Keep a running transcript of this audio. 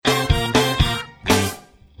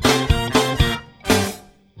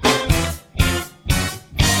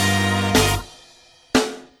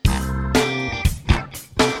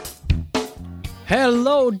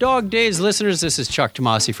Hello, Dog Days listeners. This is Chuck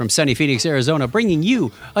Tomasi from sunny Phoenix, Arizona, bringing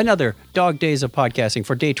you another Dog Days of podcasting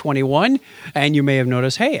for day 21. And you may have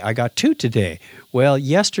noticed, hey, I got 2 today. Well,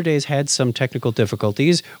 yesterday's had some technical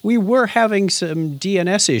difficulties. We were having some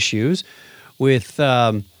DNS issues with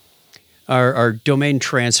our domain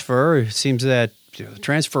transfer. It seems that the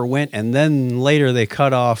transfer went, and then later they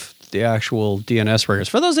cut off the actual DNS records.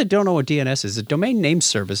 For those that don't know what DNS is, a domain name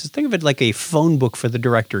service. Think of it like a phone book for the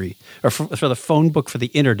directory, or for the phone book for the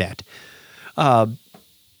internet. IP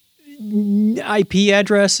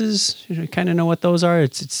addresses, you kind of know what those are.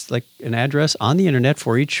 It's like an address on the internet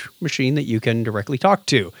for each machine that you can directly talk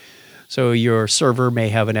to. So your server may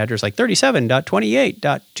have an address like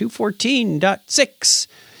 37.28.214.6.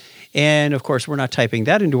 And of course, we're not typing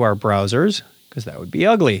that into our browsers because that would be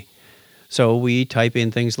ugly. So we type in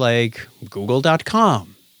things like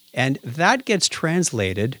google.com, and that gets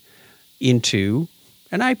translated into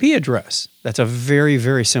an IP address. That's a very,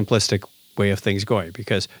 very simplistic way of things going,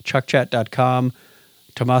 because chuckchat.com,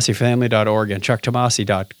 tomasifamily.org, and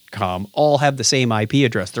chucktomasi.com all have the same IP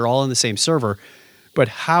address. They're all in the same server, but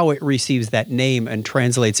how it receives that name and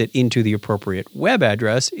translates it into the appropriate web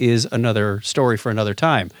address is another story for another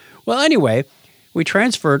time. Well, anyway, we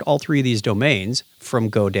transferred all 3 of these domains from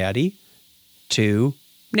GoDaddy to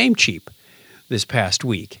Namecheap this past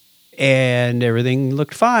week, and everything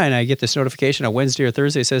looked fine. I get this notification on Wednesday or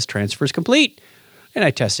Thursday that says transfer's complete, and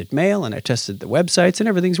I tested mail and I tested the websites and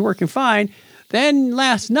everything's working fine. Then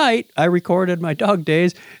last night I recorded my Dog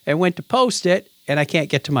Days and went to post it, and I can't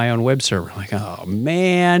get to my own web server. I'm like, oh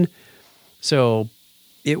man. So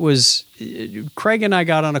it was, Craig and I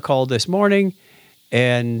got on a call this morning,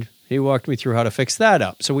 and he walked me through how to fix that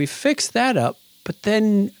up. So we fixed that up, but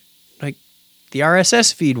then the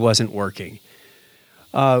RSS feed wasn't working.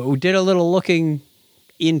 We did a little looking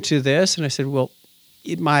into this, and I said, well,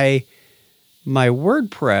 my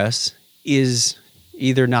WordPress is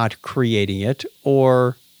either not creating it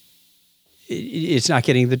or it's not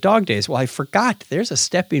getting the Dog Days. Well, I forgot there's a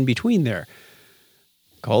step in between there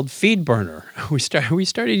called FeedBurner. We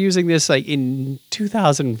started using this like in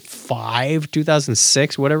 2005,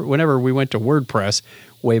 2006, whenever we went to WordPress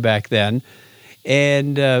way back then.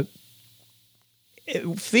 And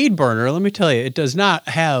FeedBurner, let me tell you, it does not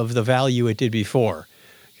have the value it did before.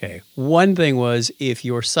 Okay, one thing was if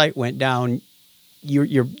your site went down,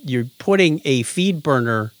 you're putting a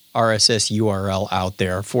FeedBurner RSS URL out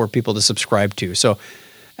there for people to subscribe to. So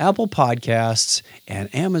Apple Podcasts and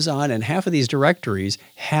Amazon and half of these directories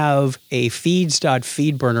have a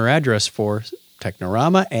feeds.feedburner address for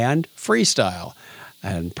Technorama and Freestyle,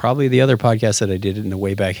 and probably the other podcasts that I did in the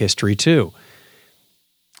way back history too.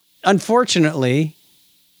 Unfortunately,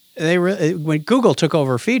 when Google took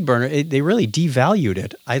over FeedBurner, they really devalued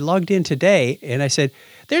it. I logged in today and I said,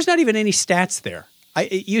 there's not even any stats there.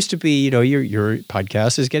 It used to be, your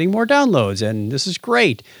podcast is getting more downloads and this is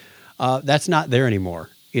great. That's not there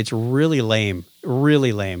anymore. It's really lame,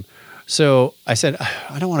 really lame. So I said,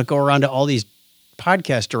 I don't want to go around to all these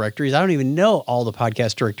podcast directories. I don't even know all the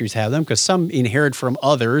podcast directories have them because some inherit from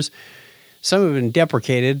others. Some have been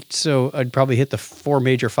deprecated, so I'd probably hit the 5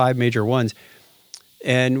 major ones.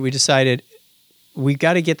 And we decided we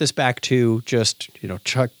got to get this back to just,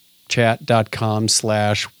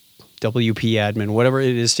 chuckchat.com/WPadmin, whatever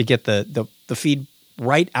it is, to get the feed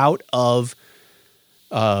right out of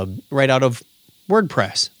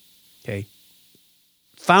WordPress. Okay.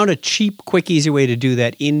 Found a cheap, quick, easy way to do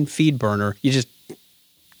that in FeedBurner. You just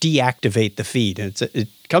deactivate the feed. And it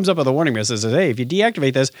comes up with a warning message that says, hey, if you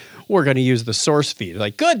deactivate this, we're going to use the source feed.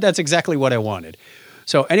 Like, good, that's exactly what I wanted.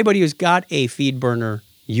 So anybody who's got a FeedBurner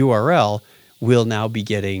URL will now be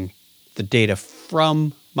getting the data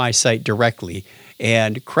from my site directly.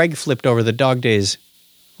 And Craig flipped over the Dog Days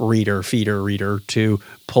feeder reader to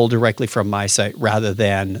pull directly from my site rather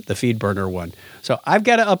than the FeedBurner one. So I've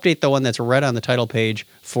got to update the one that's right on the title page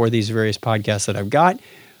for these various podcasts that I've got,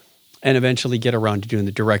 and eventually get around to doing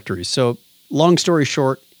the directories. So long story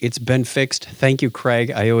short, it's been fixed. Thank you, Craig.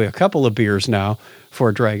 I owe you a couple of beers now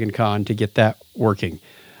for Dragon Con to get that working.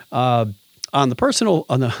 On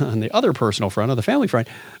the other personal front, on the family front,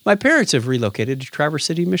 my parents have relocated to Traverse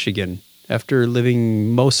City, Michigan. After living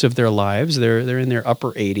most of their lives, they're in their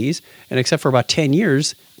upper 80s, and except for about 10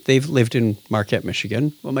 years, they've lived in Marquette,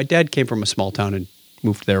 Michigan. Well, my dad came from a small town and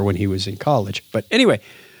moved there when he was in college. But anyway,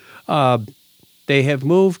 they have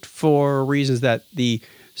moved for reasons that the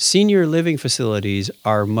senior living facilities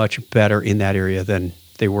are much better in that area than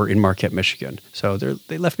they were in Marquette, Michigan. So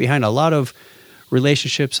they left behind a lot of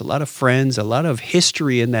relationships, a lot of friends, a lot of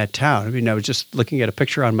history in that town. I mean, I was just looking at a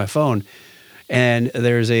picture on my phone, And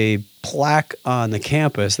there's a plaque on the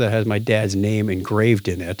campus that has my dad's name engraved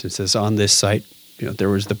in it. It says, on this site, there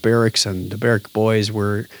was the barracks and the barrack boys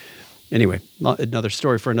were, anyway, another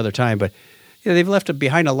story for another time. But they've left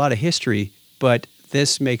behind a lot of history, but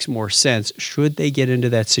this makes more sense should they get into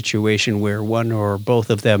that situation where one or both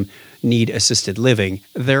of them need assisted living.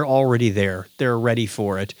 They're already there. They're ready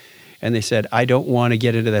for it. And they said, I don't want to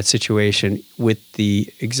get into that situation with the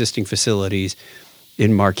existing facilities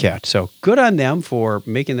in Marquette. So good on them for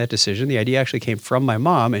making that decision. The idea actually came from my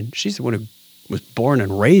mom, and she's the one who was born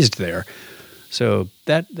and raised there. So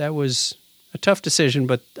that was a tough decision,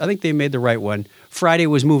 but I think they made the right one. Friday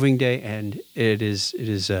was moving day, and it is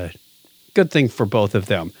a good thing for both of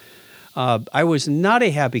them. I was not a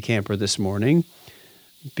happy camper this morning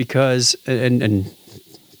because, and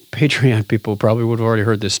Patreon people probably would have already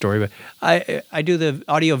heard this story, but I do the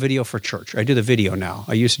audio video for church. I do the video now.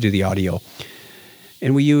 I used to do the audio.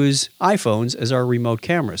 And we use iPhones as our remote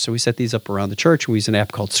cameras. So we set these up around the church. We use an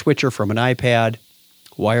app called Switcher from an iPad,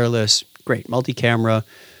 wireless, great, multi-camera.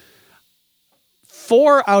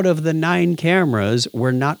 4 out of the 9 cameras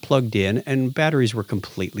were not plugged in, and batteries were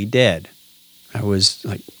completely dead. I was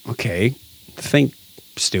like, okay, think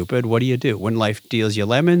stupid. What do you do? When life deals you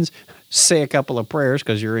lemons, say a couple of prayers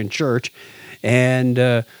because you're in church, and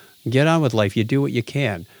get on with life. You do what you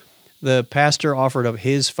can. The pastor offered up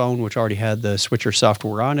his phone, which already had the Switcher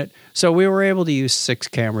software on it. So we were able to use 6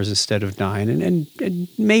 cameras instead of 9 and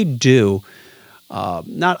made do.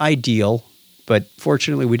 Not ideal, but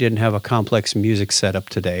fortunately we didn't have a complex music setup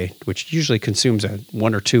today, which usually consumes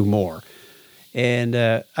 1 or 2 more. And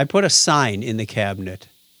I put a sign in the cabinet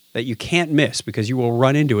that you can't miss because you will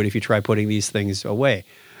run into it if you try putting these things away.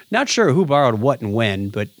 Not sure who borrowed what and when,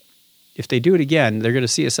 but if they do it again, they're going to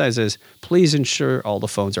see a sign that says, please ensure all the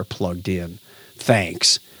phones are plugged in.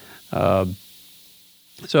 Thanks. So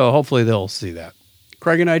hopefully they'll see that.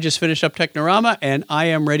 Craig and I just finished up Technorama, and I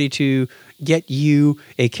am ready to get you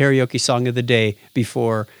a karaoke song of the day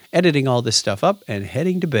before editing all this stuff up and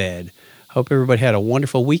heading to bed. Hope everybody had a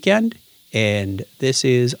wonderful weekend, and this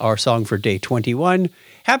is our song for day 21.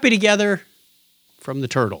 Happy Together from the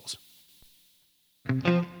Turtles.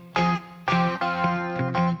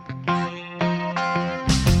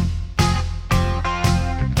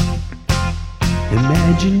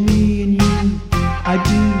 Imagine me and you, I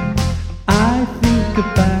do. I think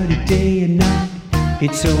about it day and night.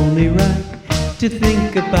 It's only right to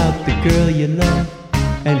think about the girl you love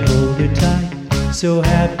and hold her tight. So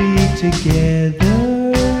happy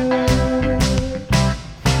together.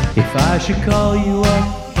 If I should call you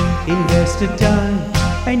up, invest a time,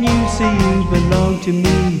 and you say you belong to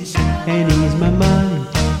me and ease my mind,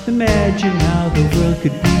 imagine how the world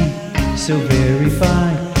could be so very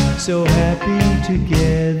fine. So happy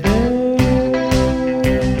together.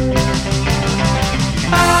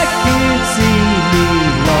 I can't see me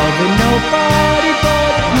loving nobody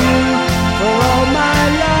but you for all my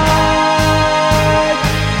life.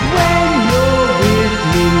 When you're with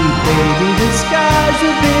me, baby, the skies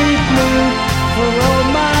will be blue for all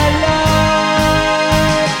my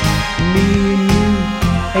life. Me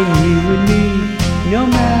and you and me, no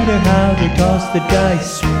matter how they toss the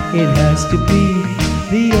dice, it has to be.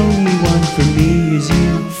 The only one for me is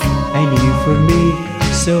you, and you for me,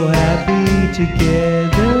 so happy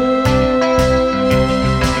together.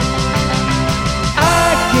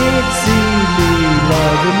 I can't see me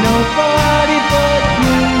loving nobody but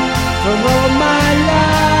you for all my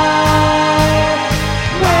life.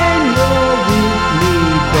 When you're with me,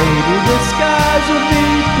 baby, the skies will be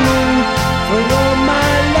blue for all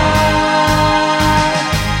my life.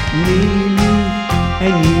 Me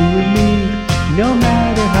and you and me, no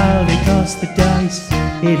matter how they toss the dice,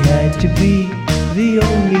 it had to be. The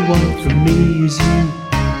only one for me is you,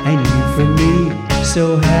 and you for me,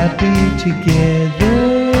 so happy together.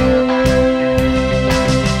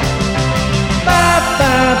 Ba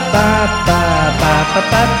ba ba ba ba ba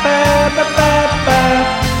ba ba ba ba ba ba ba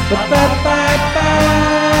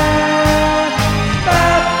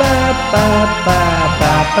ba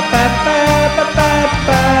ba ba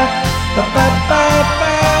ba ba ba ba.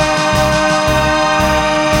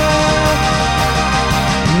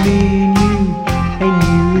 Me and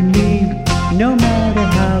you and me, no matter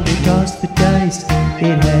how they toss the dice,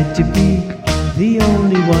 it had to be. The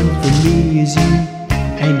only one for me is you,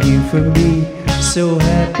 and you for me, so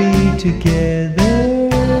happy together.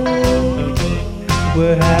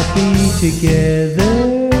 We're happy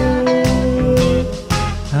together.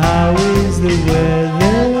 How is the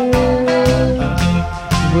weather?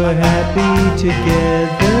 We're happy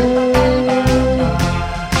together.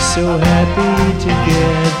 So happy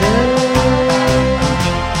together.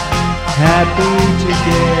 happy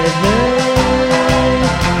together.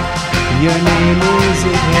 Your name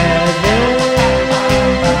isn't Heather.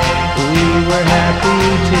 We were happy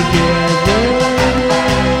together.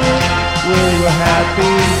 We were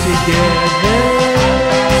happy together.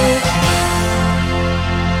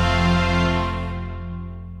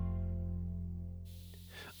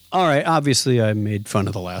 All right, obviously I made fun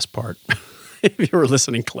of the last part, if you were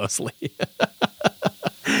listening closely.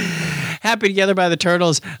 Happy Together by the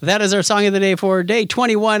Turtles. That is our song of the day for day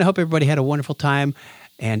 21. Hope everybody had a wonderful time.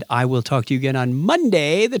 And I will talk to you again on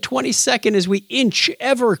Monday, the 22nd, as we inch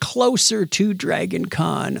ever closer to Dragon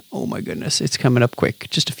Con. Oh my goodness, it's coming up quick.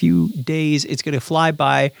 Just a few days. It's going to fly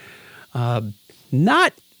by.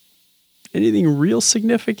 Not anything real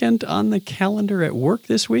significant on the calendar at work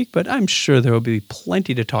this week, but I'm sure there will be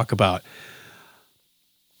plenty to talk about.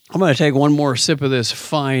 I'm going to take one more sip of this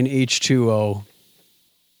fine H2O.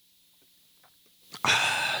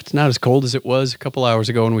 It's not as cold as it was a couple hours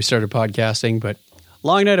ago when we started podcasting, but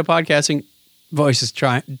long night of podcasting, voice is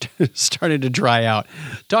starting to dry out.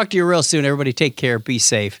 Talk to you real soon. Everybody take care. Be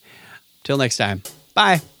safe. Till next time.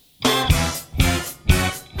 Bye.